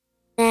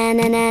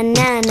Welcome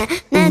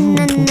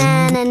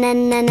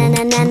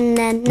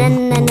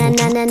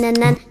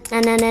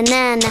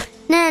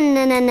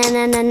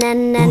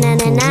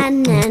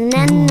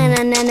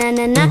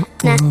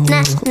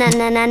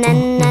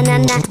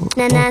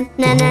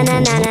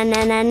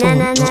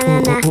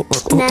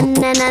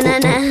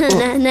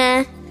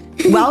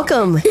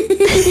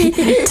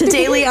to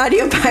Daily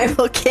Audio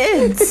Bible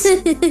Kids.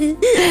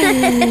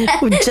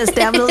 We're just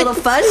having a little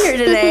fun here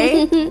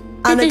today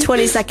on the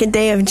 22nd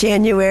day of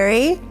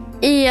January.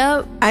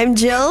 Yep. I'm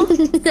Jill.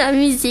 I'm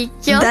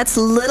Ezekiel. That's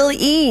Little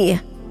E,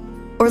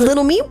 or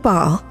Little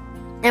Meatball.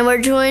 And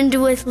we're joined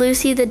with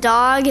Lucy the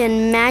dog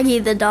and Maggie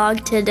the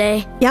dog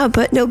today. Yeah,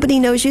 but nobody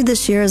knows you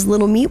this year as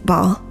Little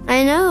Meatball.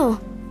 I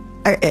know.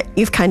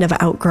 You've kind of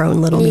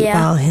outgrown Little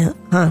Meatball,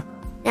 huh?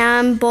 Now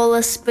I'm bowl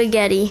of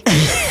spaghetti.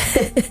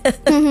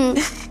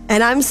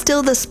 And I'm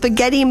still the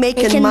spaghetti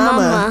making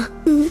mama.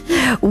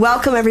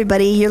 Welcome,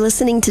 everybody. You're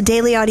listening to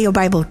Daily Audio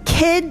Bible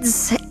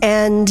Kids,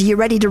 and you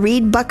ready to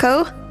read,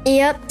 bucko?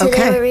 Yep.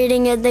 Today we're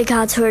reading the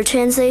God's Word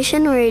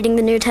translation. We're reading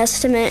the New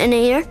Testament in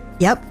a year.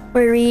 Yep.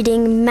 We're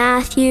reading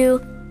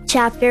Matthew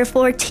chapter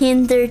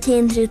 14,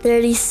 13 through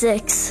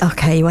 36.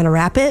 Okay, you want to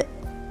wrap it?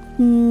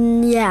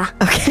 Yeah.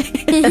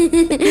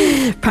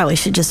 Okay. Probably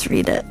should just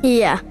read it.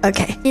 Yeah.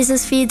 Okay.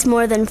 Jesus feeds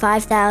more than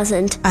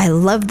 5,000. I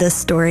love this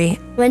story.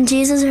 When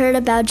Jesus heard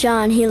about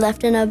John, he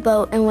left in a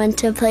boat and went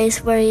to a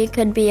place where he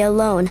could be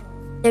alone.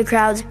 The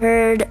crowds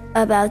heard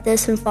about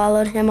this and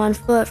followed him on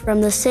foot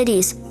from the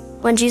cities.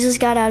 When Jesus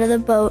got out of the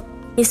boat,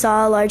 he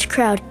saw a large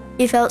crowd.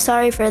 He felt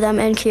sorry for them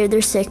and cured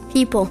their sick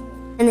people.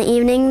 In the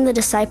evening, the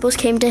disciples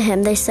came to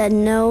him. They said,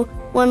 "No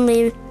one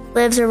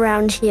lives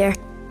around here,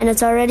 and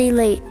it's already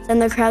late.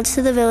 Send the crowds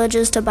to the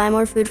villages to buy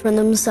more food for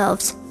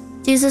themselves."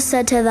 Jesus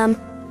said to them,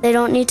 "They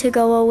don't need to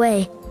go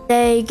away.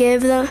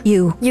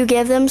 You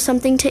give them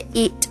something to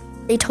eat."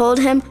 They told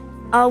him,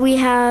 "All we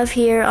have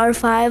here are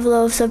 5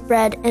 loaves of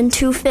bread and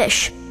 2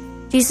 fish."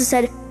 Jesus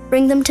said,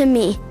 "Bring them to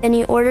me." Then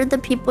he ordered the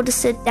people to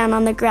sit down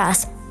on the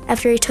grass.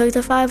 After he took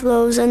the 5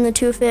 loaves and the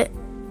 2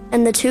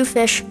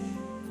 fish,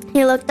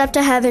 he looked up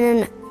to heaven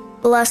and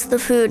blessed the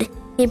food.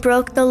 He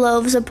broke the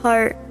loaves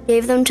apart,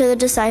 gave them to the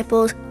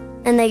disciples,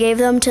 and they gave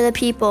them to the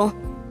people.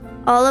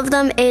 All of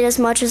them ate as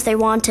much as they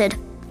wanted.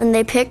 When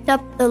they picked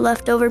up the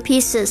leftover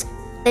pieces,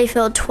 they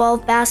filled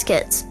 12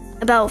 baskets.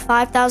 About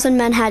 5,000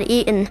 men had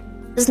eaten.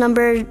 This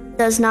number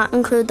does not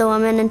include the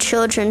women and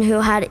children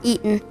who had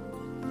eaten.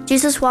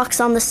 Jesus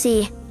walks on the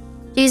sea.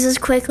 Jesus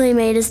quickly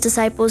made his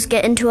disciples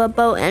get into a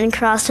boat and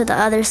cross to the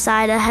other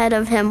side ahead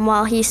of him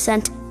while he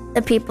sent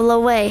the people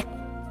away.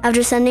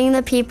 After sending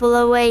the people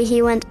away,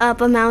 he went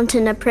up a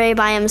mountain to pray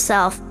by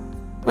himself.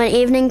 When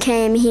evening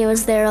came, he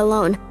was there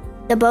alone.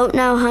 The boat,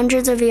 now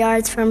hundreds of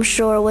yards from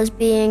shore, was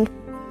being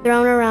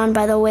thrown around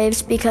by the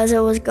waves because it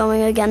was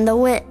going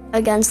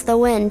against the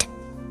wind.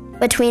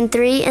 Between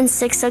 3 and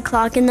 6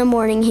 o'clock in the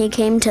morning, he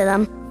came to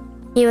them.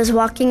 He was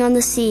walking on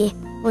the sea.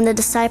 When the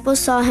disciples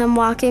saw him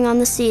walking on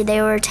the sea,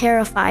 they were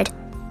terrified.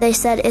 They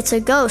said, "It's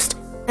a ghost,"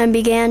 and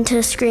began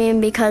to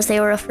scream because they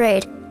were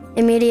afraid.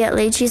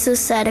 Immediately, Jesus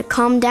said,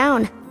 "Calm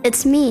down.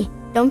 It's me.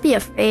 Don't be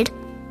afraid."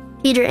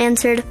 Peter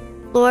answered,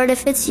 "Lord,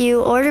 if it's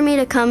you, order me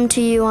to come to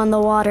you on the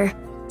water."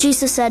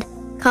 Jesus said,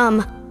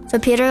 "Come." So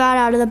Peter got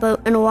out of the boat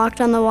and walked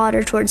on the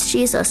water towards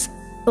Jesus.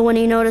 But when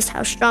he noticed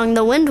how strong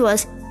the wind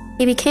was,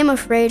 he became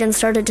afraid and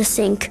started to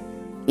sink.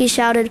 He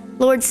shouted,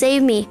 "Lord,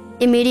 save me."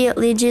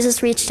 Immediately,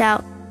 Jesus reached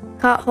out,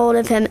 caught hold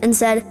of him, and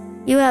said,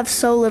 "You have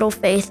so little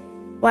faith.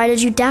 Why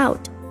did you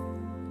doubt?"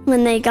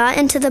 When they got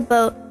into the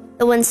boat,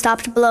 the wind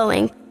stopped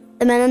blowing.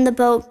 The men in the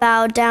boat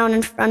bowed down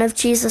in front of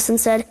Jesus and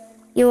said,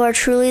 "You are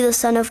truly the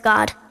Son of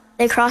God."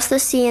 They crossed the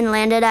sea and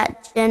landed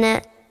at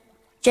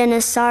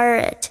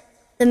Gennesaret.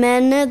 The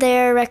men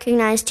there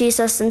recognized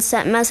Jesus and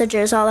sent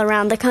messengers all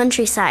around the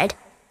countryside.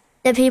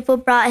 The people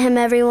brought him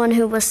everyone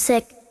who was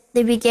sick.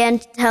 They began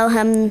to tell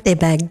him They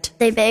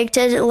begged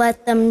to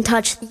let them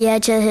touch the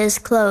edge of his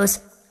clothes.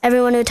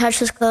 Everyone who touched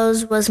his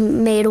clothes was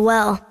made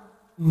well.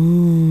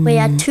 We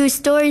had 2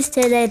 stories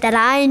today that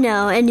I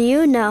know and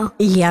you know.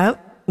 Yep,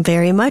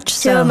 very much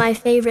so. 2 of my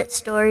favorite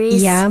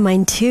stories. Yeah,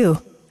 mine too.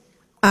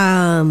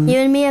 You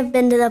and me have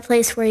been to the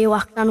place where you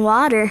walked on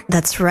water.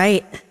 That's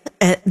right.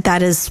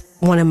 That is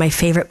one of my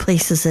favorite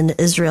places in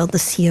Israel, the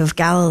Sea of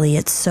Galilee.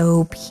 It's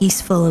so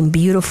peaceful and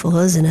beautiful,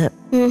 isn't it?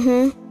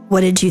 Mm-hmm.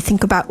 What did you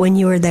think about when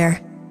you were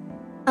there?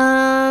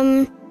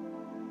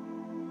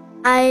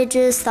 I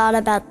just thought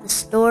about the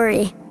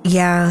story.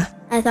 Yeah.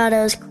 I thought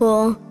it was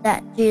cool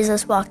that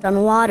Jesus walked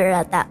on water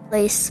at that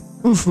place.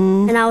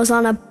 Mm-hmm. And I was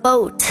on a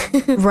boat.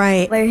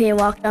 Right. Where he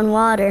walked on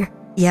water.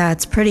 Yeah,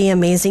 it's pretty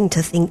amazing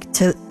to think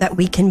that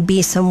we can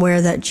be somewhere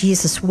that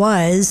Jesus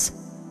was.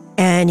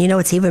 And you know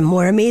what's even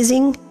more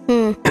amazing?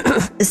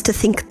 Is to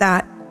think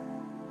that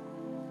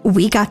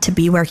we got to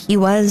be where he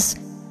was,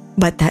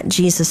 but that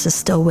Jesus is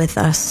still with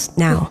us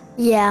now.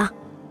 Yeah.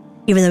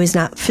 Even though he's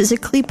not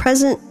physically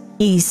present,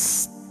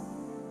 he's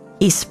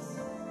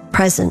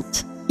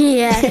present.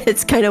 Yeah.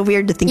 It's kind of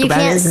weird to think about,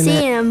 isn't it? You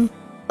can't see him,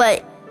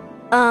 but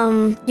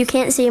you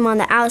can't see him on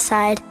the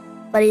outside.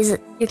 but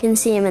you can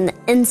see him in the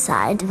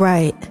inside.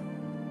 Right.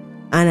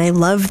 And I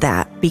love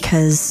that,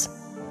 because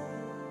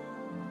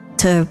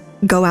to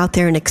go out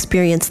there and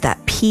experience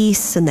that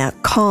peace and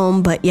that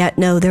calm, but yet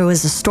no, there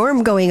was a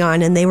storm going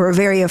on and they were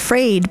very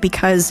afraid,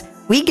 because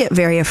we get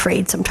very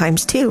afraid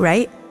sometimes too,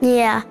 right?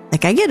 Yeah.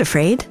 Like I get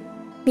afraid.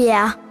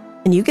 Yeah.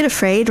 And you get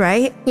afraid,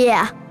 right?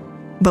 Yeah.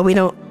 But we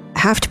don't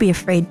have to be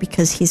afraid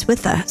because he's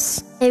with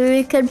us. Maybe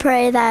we could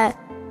pray that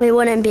we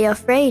wouldn't be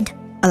afraid.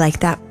 I like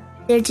that.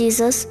 Dear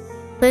Jesus,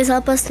 please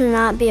help us to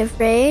not be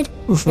afraid.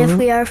 If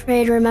we are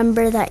afraid,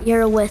 remember that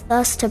you're with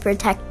us to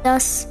protect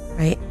us.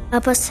 Right.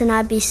 Help us to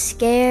not be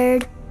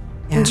scared.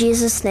 Yeah. In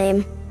Jesus'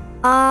 name.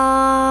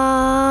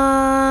 Amen.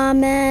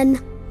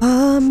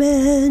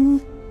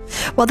 Amen.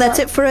 Well, that's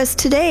it for us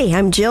today.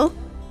 I'm Jill.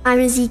 I'm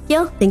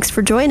Ezekiel. Thanks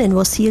for joining.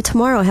 We'll see you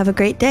tomorrow. Have a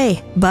great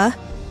day. Bye.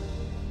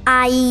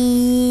 Bye.